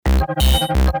She for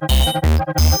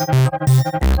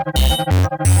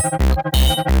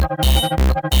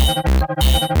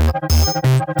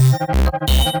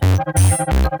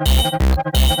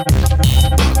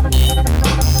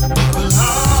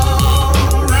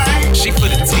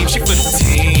the team, she for the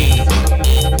team.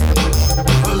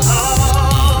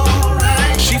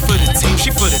 She for the team,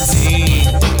 she for the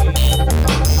team.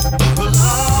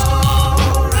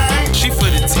 She for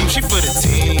the team, she for the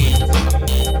team.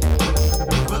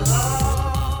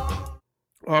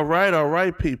 All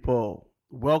right, people.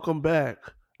 Welcome back.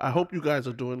 I hope you guys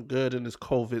are doing good in this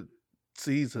COVID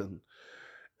season.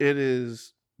 It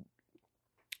is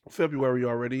February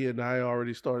already, and I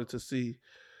already started to see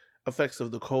effects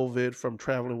of the COVID from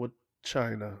traveling with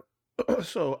China.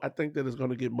 So I think that it's going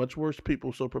to get much worse,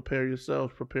 people. So prepare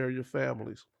yourselves, prepare your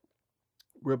families.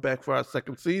 We're back for our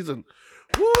second season.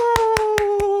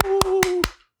 Woo!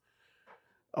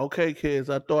 Okay, kids,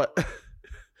 I thought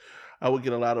I would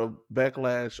get a lot of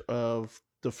backlash of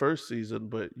the first season,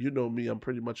 but you know me, I'm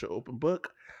pretty much an open book,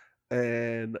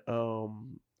 and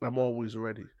I'm always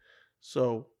ready.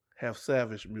 So have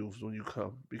savage moves when you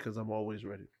come because I'm always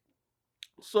ready.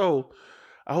 So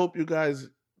I hope you guys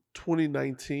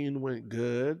 2019 went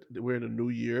good. We're in a new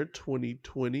year,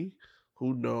 2020.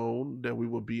 Who known that we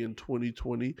would be in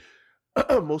 2020?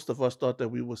 Most of us thought that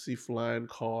we would see flying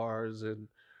cars and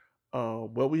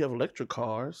well, we have electric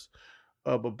cars,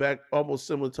 but back almost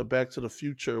similar to Back to the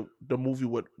Future, the movie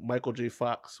with Michael J.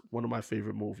 Fox, one of my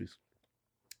favorite movies.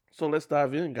 So let's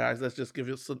dive in, guys. Let's just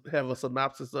have a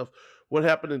synopsis of what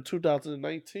happened in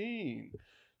 2019.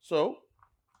 So,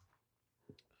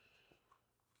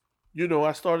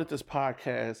 I started this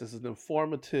podcast as an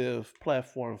informative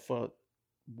platform for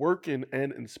working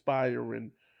and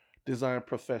inspiring design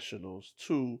professionals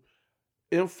to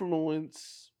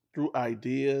influence through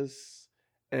ideas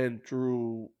and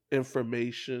through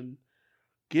information,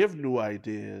 give new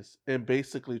ideas, and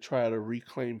basically try to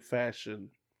reclaim fashion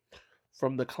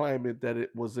from the climate that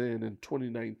it was in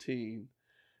 2019.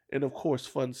 And of course,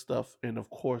 fun stuff, and of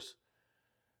course,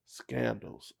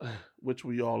 scandals, which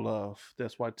we all love.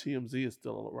 That's why TMZ is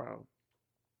still around.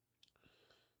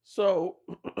 So,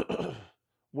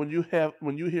 when you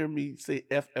hear me say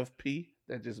FFP,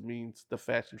 that just means the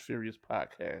Fashion Furious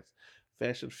podcast.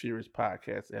 Fashion Furious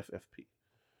podcast, FFP.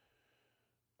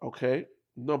 Okay.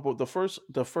 No, but the first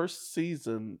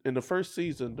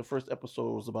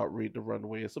episode was about Raid the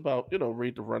Runway. It's about,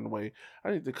 Raid the Runway.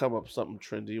 I need to come up with something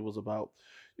trendy. It was about,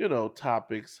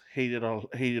 topics, hate it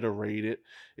or rate it.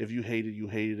 If you hate it, you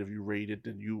hate it. If you rate it,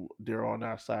 then they're on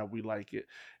our side. We like it.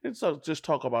 And so just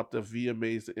talk about the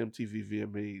VMAs, the MTV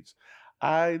VMAs.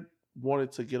 I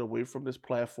wanted to get away from this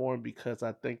platform because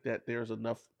I think that there's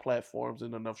enough platforms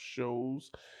and enough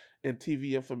shows and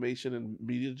TV information and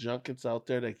media junkets out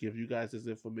there that give you guys this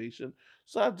information.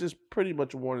 So I just pretty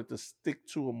much wanted to stick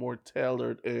to a more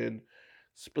tailored and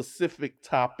specific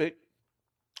topic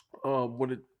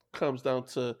when it comes down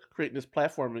to creating this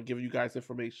platform and giving you guys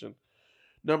information.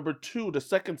 Number two, the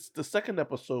second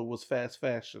episode was fast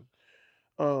fashion,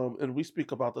 and we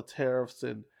speak about the tariffs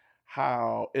and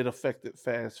how it affected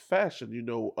fast fashion.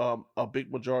 A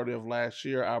big majority of last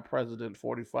year, our president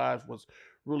 45 was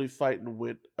really fighting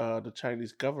with the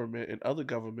Chinese government and other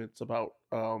governments about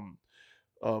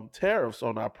tariffs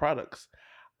on our products.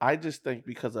 I just think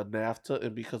because of NAFTA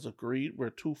and because of greed,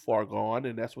 we're too far gone,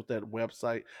 and that's what that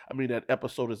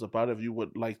episode is about. If you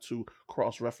would like to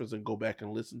cross-reference and go back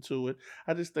and listen to it,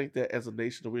 I just think that as a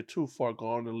nation, we're too far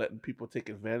gone and letting people take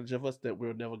advantage of us that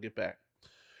we'll never get back.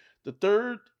 The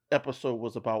third episode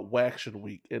was about Waction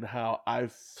Week and how I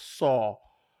saw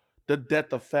the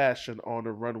death of fashion on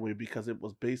the runway because it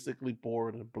was basically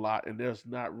boring and blah, and there's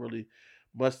not really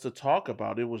much to talk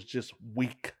about. It was just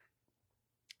weak.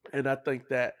 And I think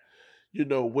that,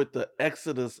 with the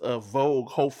exodus of Vogue,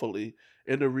 hopefully,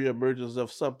 and the reemergence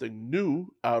of something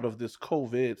new out of this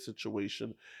COVID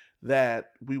situation,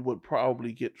 that we would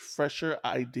probably get fresher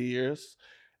ideas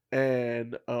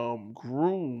and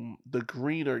groom the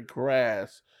greener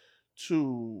grass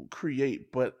to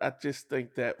create. But I just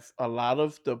think that a lot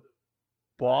of the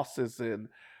bosses and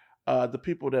the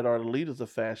people that are the leaders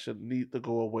of fashion need to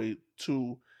go away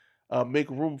to make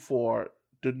room for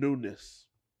the newness.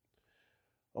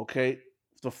 Okay.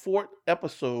 The fourth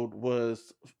episode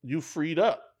was You Freed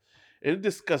Up. And it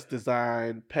discussed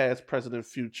design, past, present, and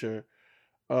future.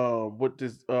 What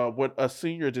a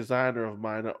senior designer of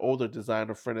mine, an older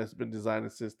designer friend, has been designing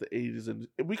since the 80s, and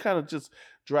we kind of just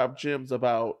dropped gems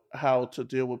about how to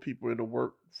deal with people in the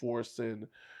workforce and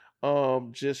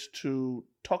just to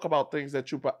talk about things that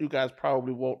you guys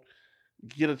probably won't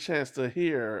get a chance to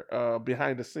hear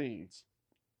behind the scenes.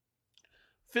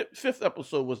 Fifth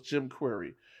episode was Jim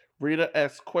Query. Rita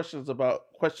asks questions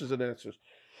and answers.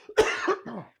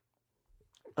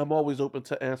 I'm always open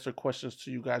to answer questions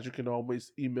to you guys. You can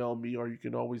always email me or you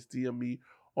can always DM me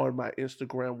on my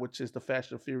Instagram, which is the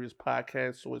Fashion Furious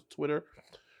Podcast. So it's Twitter.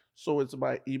 So it's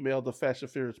my email, the Fashion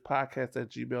Furious Podcast at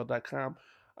gmail.com.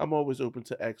 I'm always open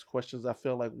to ask questions. I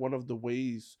feel like one of the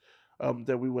ways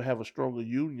that we will have a stronger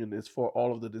union is for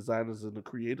all of the designers and the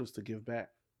creatives to give back.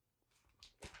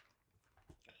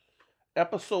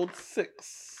 Episode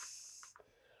 6.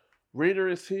 Raider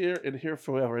is here and here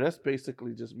forever. That's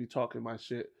basically just me talking my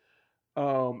shit.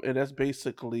 And that's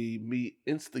basically me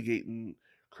instigating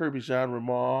Kirby Jean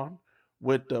Ramon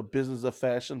with the Business of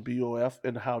Fashion BOF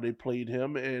and how they played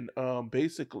him. And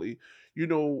basically,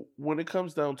 when it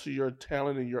comes down to your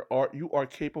talent and your art, you are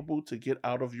capable to get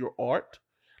out of your art.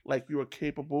 Like you are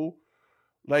capable,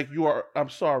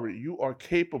 you are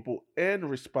capable and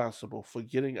responsible for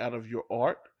getting out of your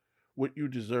art what you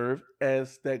deserve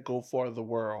as that go for the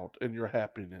world and your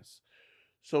happiness.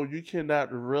 So you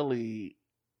cannot really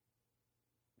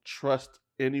trust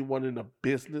anyone in a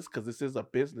business because this is a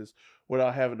business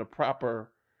without having the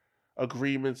proper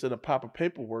agreements and the proper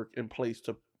paperwork in place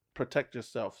to protect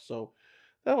yourself. So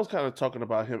that was kind of talking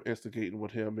about him instigating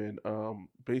with him and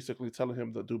basically telling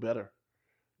him to do better.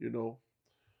 You know,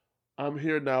 I'm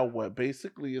here now. What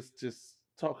basically it's just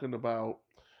talking about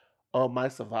my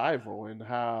survival and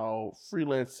how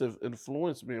freelance have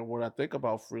influenced me and what I think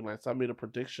about freelance. I made a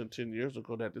prediction 10 years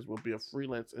ago that this would be a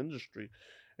freelance industry.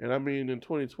 And I mean, in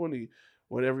 2020,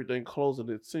 with everything closing,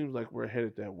 it seems like we're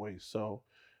headed that way. So,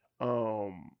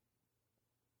 um,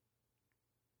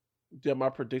 yeah, my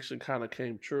prediction kind of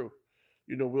came true.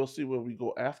 We'll see where we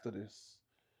go after this.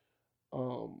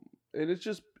 Um, and it's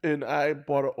just, and I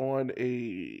bought it on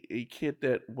a kid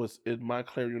that was in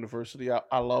Montclair University.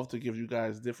 I love to give you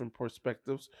guys different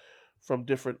perspectives from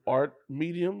different art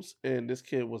mediums, and this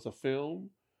kid was a film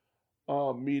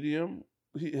medium.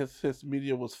 His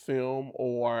medium was film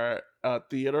or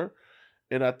theater,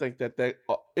 and I think that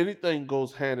anything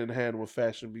goes hand in hand with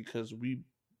fashion because we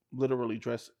literally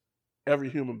dress. Every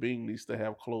human being needs to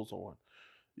have clothes on,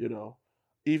 you know.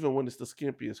 Even when it's the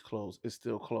skimpiest clothes, it's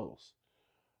still clothes.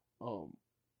 Um,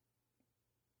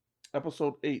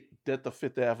 Episode 8, Death of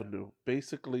Fifth Avenue.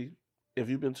 Basically, if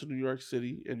you've been to New York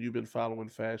City and you've been following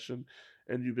fashion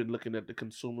and you've been looking at the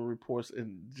consumer reports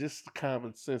and just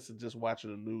common sense and just watching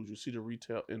the news, you see the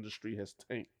retail industry has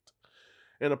tanked.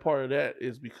 And a part of that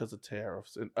is because of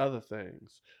tariffs and other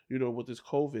things. With this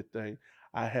COVID thing,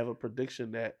 I have a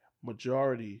prediction that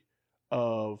majority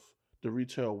of the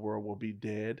retail world will be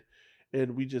dead,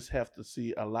 and we just have to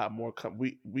see a lot more come.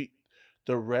 We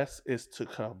the rest is to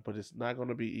come, but it's not going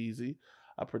to be easy.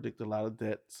 I predict a lot of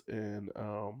debts, and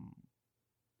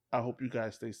I hope you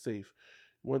guys stay safe.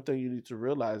 One thing you need to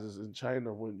realize is in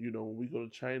China, when we go to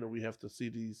China, we have to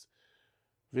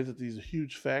visit these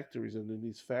huge factories, and in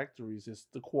these factories, it's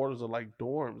the quarters are like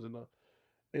dorms, and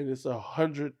it's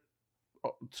 100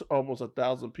 to almost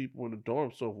 1,000 people in the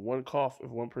dorm. So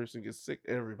if one person gets sick,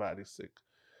 everybody's sick.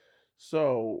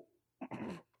 So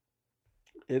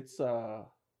it's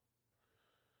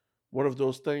one of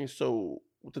those things. So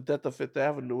the death of Fifth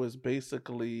Avenue is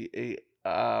basically a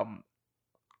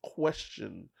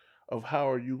question of how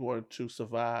are you going to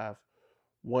survive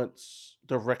once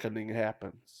the reckoning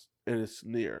happens, and it's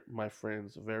near, my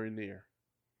friends, very near.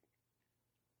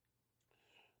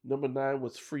 Number 9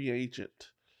 was Free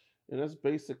Agent, and that's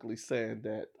basically saying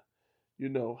that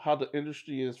how the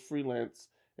industry is freelance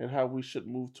and how we should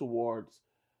move towards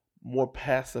more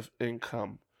passive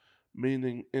income,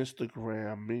 meaning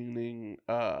Instagram, meaning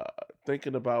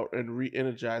thinking about and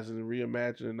re-energizing and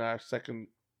reimagining our second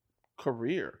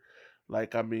career.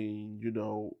 Like, I mean,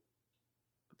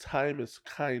 time is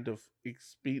kind of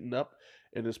speeding up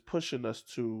and is pushing us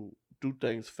to do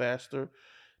things faster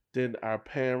than our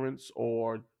parents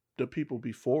or the people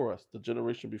before us, the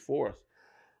generation before us.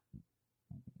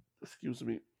 Excuse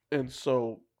me. And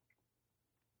so,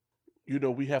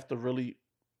 we have to really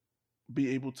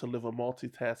be able to live a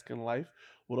multitasking life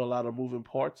with a lot of moving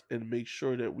parts and make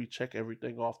sure that we check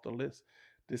everything off the list.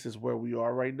 This is where we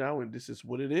are right now, and this is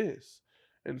what it is.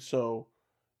 And so,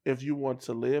 if you want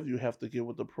to live, you have to get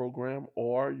with the program,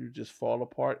 or you just fall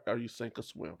apart, or you sink or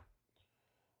swim.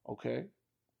 Okay?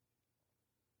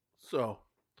 So,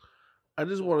 I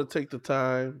just want to take the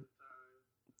time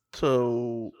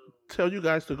to tell you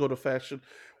guys to go to fashion.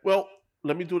 Well,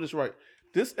 let me do this right.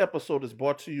 This episode is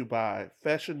brought to you by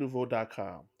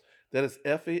fashionnouveau.com. That is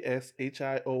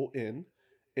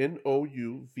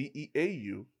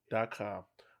FASHIONNOUVEAU.com.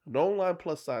 An online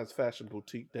plus size fashion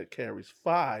boutique that carries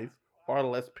 5 or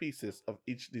less pieces of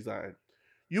each design.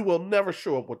 You will never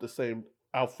show up with the same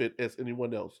outfit as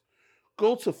anyone else.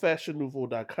 Go to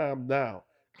fashionnouveau.com now.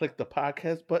 Click the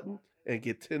podcast button and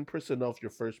get 10% off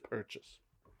your first purchase.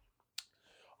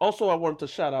 Also, I wanted to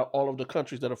shout out all of the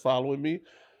countries that are following me.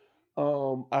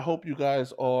 I hope you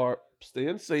guys are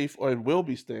staying safe or and will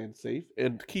be staying safe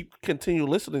and continue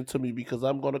listening to me because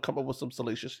I'm going to come up with some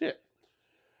salacious shit.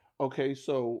 Okay,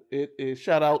 so it is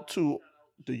shout out to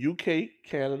the UK,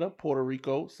 Canada, Puerto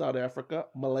Rico, South Africa,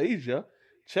 Malaysia,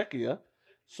 Czechia,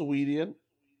 Sweden,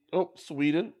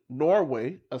 Sweden,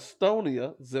 Norway,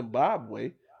 Estonia,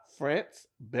 Zimbabwe, France,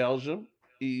 Belgium,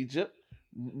 Egypt,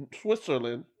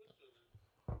 Switzerland,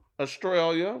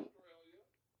 Australia,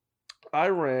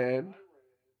 Iran,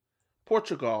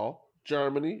 Portugal,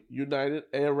 Germany, United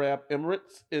Arab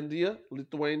Emirates, India,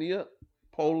 Lithuania,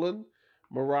 Poland,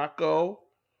 Morocco,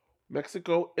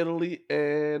 Mexico, Italy,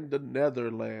 and the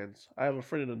Netherlands. I have a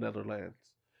friend in the Netherlands.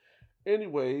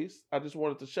 Anyways, I just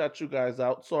wanted to shout you guys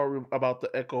out. Sorry about the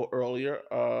echo earlier.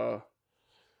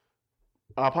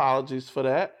 Apologies for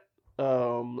that.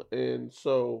 And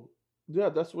so, yeah,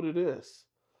 that's what it is.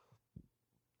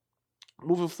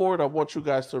 Moving forward, I want you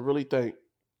guys to really think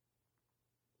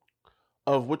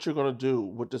of what you're going to do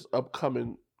with this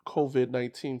upcoming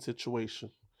COVID-19 situation.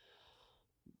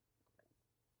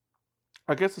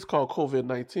 I guess it's called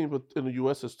COVID-19, but in the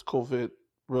US it's COVID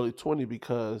really 20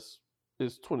 because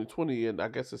it's 2020, and I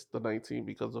guess it's the 19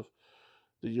 because of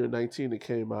the year 19 that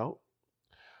came out.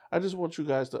 I just want you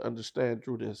guys to understand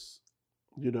through this,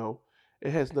 you know,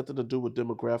 it has nothing to do with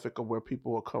demographic or where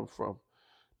people will come from.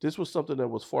 This was something that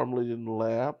was formulated in the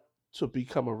lab to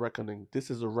become a reckoning. This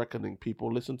is a reckoning,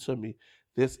 people. Listen to me.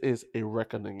 This is a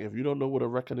reckoning. If you don't know what a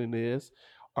reckoning is,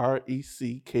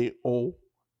 RECKOING,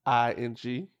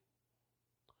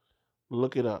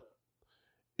 look it up.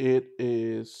 It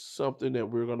is something that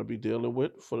we're going to be dealing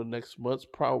with for the next months,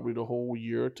 probably the whole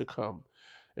year to come.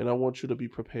 And I want you to be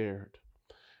prepared.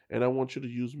 And I want you to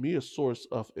use me as source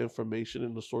of information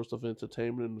and the source of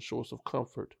entertainment and the source of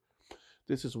comfort.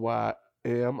 This is why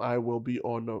I will be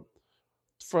on the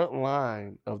front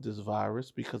line of this virus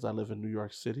because I live in New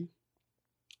York City.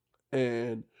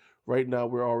 And right now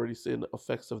we're already seeing the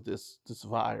effects of this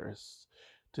virus.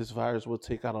 This virus will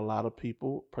take out a lot of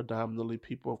people, predominantly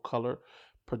people of color,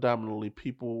 predominantly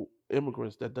people,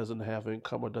 immigrants that doesn't have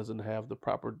income or doesn't have the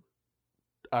proper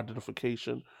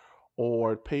identification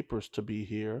or papers to be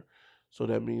here. So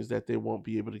that means that they won't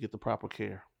be able to get the proper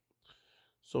care.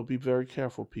 So be very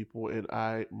careful, people. And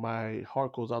my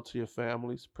heart goes out to your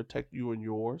families. Protect you and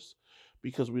yours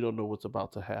because we don't know what's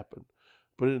about to happen.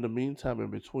 But in the meantime, in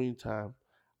between time,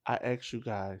 I ask you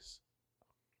guys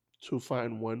to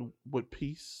find one with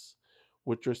peace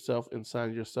with yourself,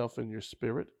 inside yourself and your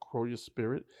spirit, grow your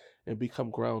spirit, and become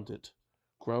grounded.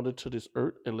 Grounded to this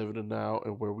earth and live in the now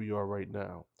and where we are right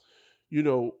now. You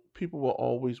know, people will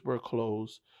always wear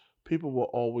clothes. People will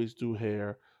always do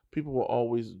hair. People will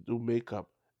always do makeup.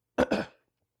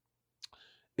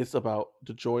 It's about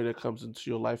the joy that comes into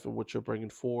your life and what you're bringing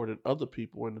forward and other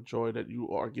people and the joy that you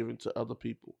are giving to other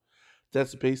people.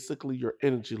 That's basically your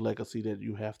energy legacy that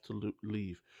you have to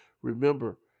leave.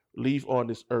 Remember, leave on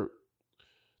this earth.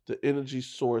 The energy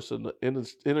source and the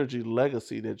energy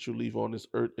legacy that you leave on this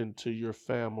earth into your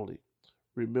family.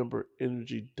 Remember,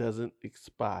 energy doesn't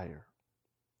expire.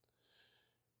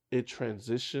 It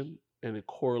transitions and it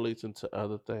correlates into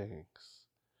other things.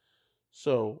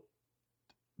 So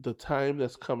the time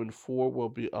that's coming forward will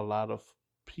be a lot of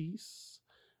peace,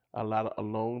 a lot of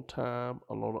alone time,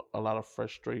 a lot of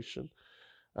frustration,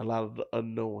 a lot of the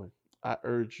unknowing. I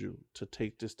urge you to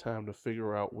take this time to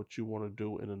figure out what you want to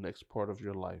do in the next part of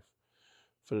your life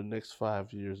for the next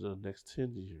 5 years or the next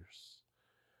 10 years.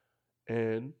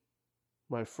 And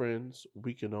my friends,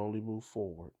 we can only move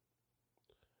forward.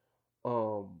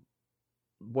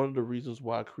 One of the reasons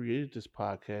why I created this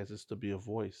podcast is to be a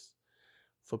voice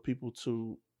for people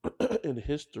to in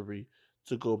history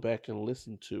to go back and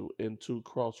listen to and to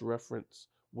cross reference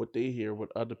what they hear with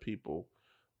other people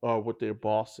or with their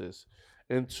bosses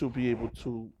and to be able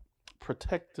to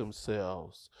protect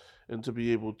themselves and to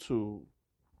be able to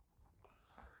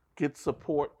get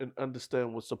support and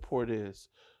understand what support is.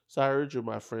 So I urge you,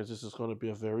 my friends, this is going to be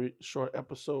a very short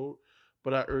episode,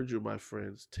 but I urge you, my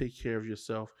friends, take care of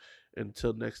yourself.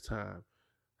 Until next time,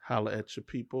 holla at your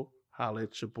people, holla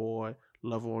at your boy,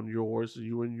 love on yours,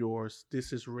 you and yours.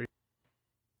 This is Ray.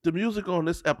 The music on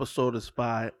this episode is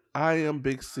by I Am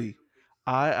Big C,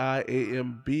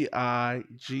 IIAMBIGC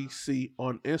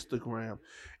on Instagram,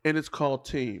 and it's called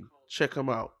Team. Check them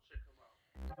out.